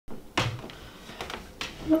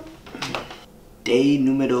Day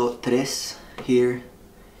numero 3 here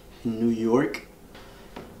in New York.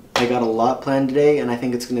 I got a lot planned today, and I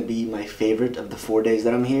think it's going to be my favorite of the 4 days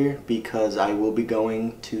that I'm here because I will be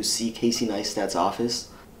going to see Casey Neistat's office.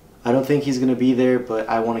 I don't think he's going to be there, but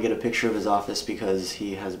I want to get a picture of his office because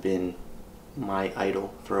he has been my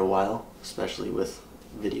idol for a while, especially with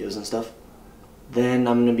videos and stuff. Then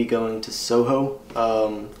I'm going to be going to SoHo.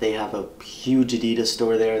 They have a huge Adidas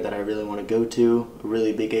store there that I really want to go to, a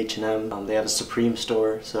really big H&M. They have a Supreme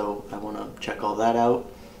store, so I want to check all that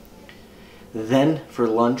out. Then for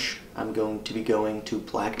lunch, I'm going to be going to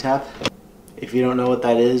Black Tap. If you don't know what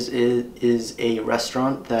that is, it is a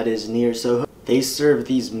restaurant that is near SoHo. They serve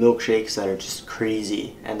these milkshakes that are just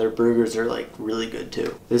crazy, and their burgers are like really good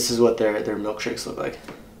too. This is what their milkshakes look like.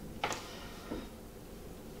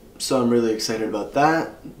 So I'm really excited about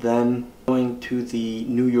that. Then going to the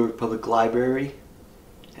New York Public Library.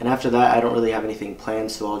 And after that, I don't really have anything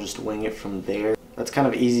planned, so I'll just wing it from there. That's kind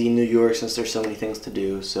of easy in New York since there's so many things to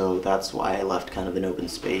do, so that's why I left kind of an open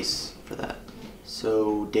space for that.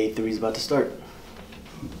 So day 3 is about to start.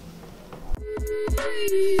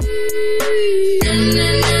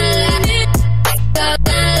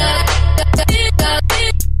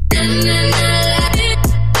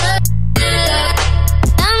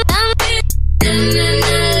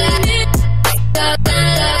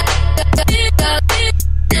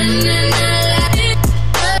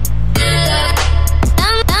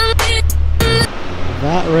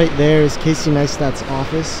 That right there is Casey Neistat's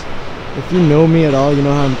office. If you know me at all, you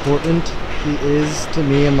know how important he is to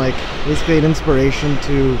me and like basically an inspiration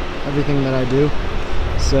to everything that I do.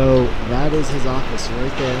 So that is his office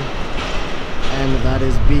right there, and that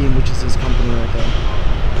is Beam, which is his company right there.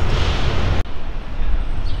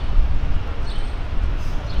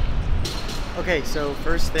 Okay, so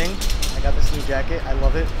first thing, I got this new jacket. I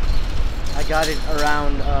love it. I got it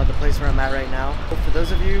around the place where I'm at right now. For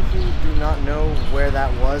those of you who do not know where that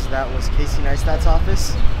was Casey Neistat's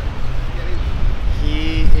office.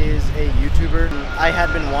 He is a YouTuber. I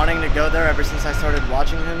had been wanting to go there ever since I started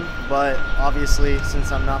watching him, but obviously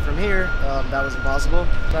since I'm not from here, that was impossible.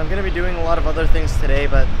 So I'm going to be doing a lot of other things today,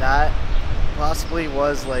 but that possibly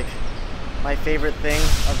was like my favorite thing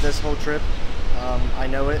of this whole trip. I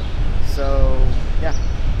know it, so yeah.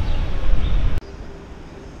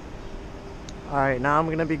 Alright, now I'm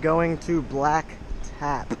going to be going to Black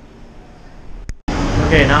Tap.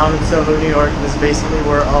 Okay, now I'm in SoHo, New York. This is basically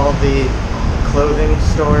where all the clothing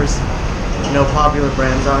stores, you know, popular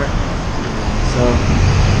brands are. So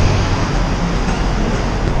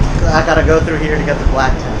I gotta go through here to get the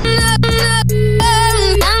Black Tap.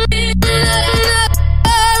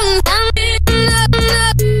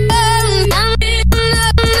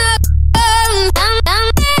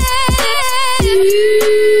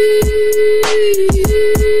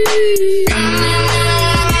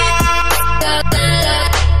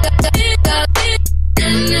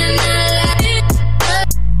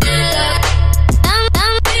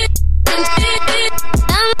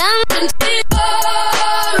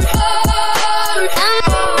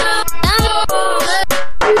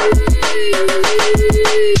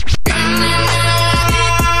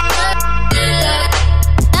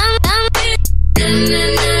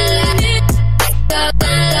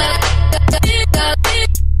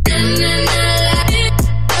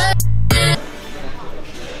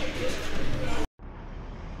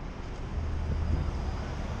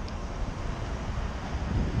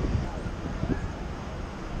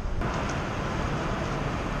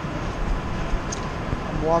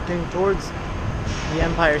 Walking towards the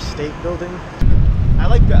Empire State Building. I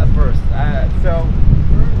liked that at first.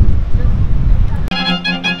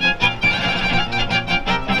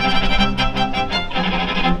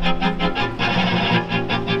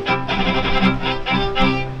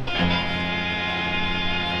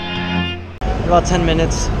 In about 10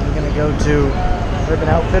 minutes, I'm gonna go to Urban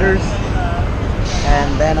Outfitters,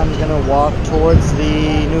 and then I'm gonna walk towards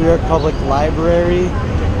the New York Public Library,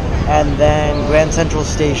 and then Grand Central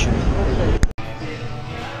Station.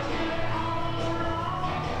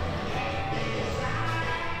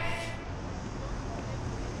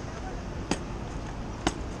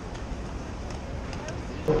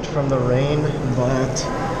 From the rain, but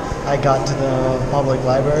I got to the public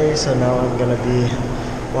library, so now I'm gonna be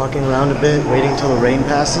walking around a bit, waiting till the rain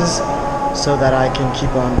passes, so that I can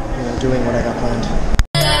keep on, doing what I got planned.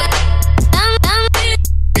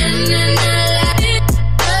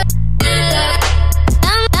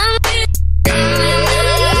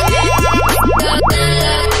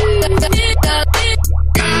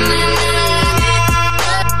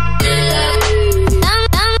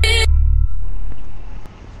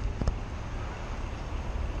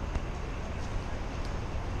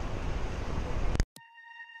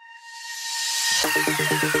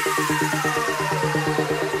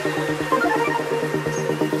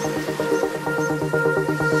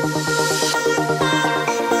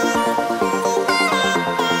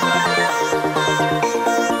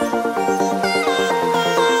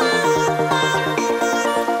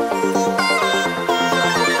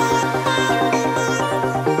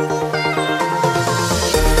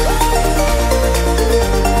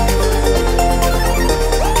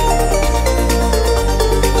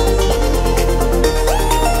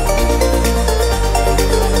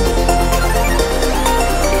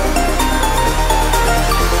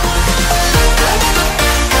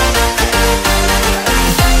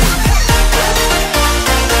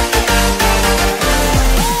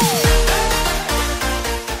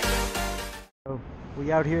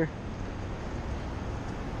 We out here,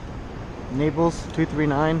 Naples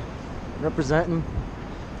 239, representing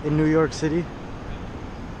in New York City.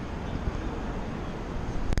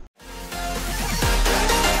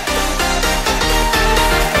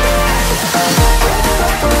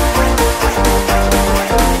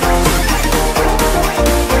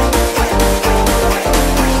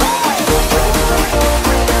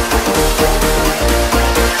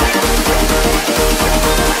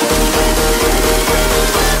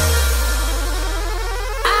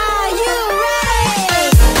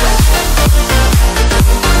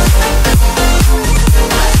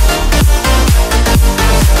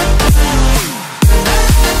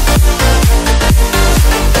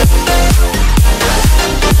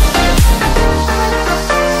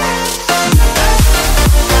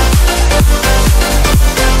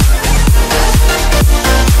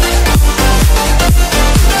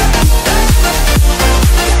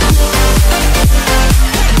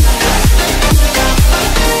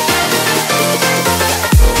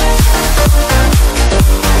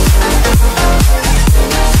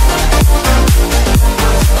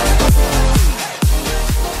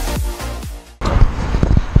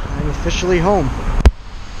 Officially home.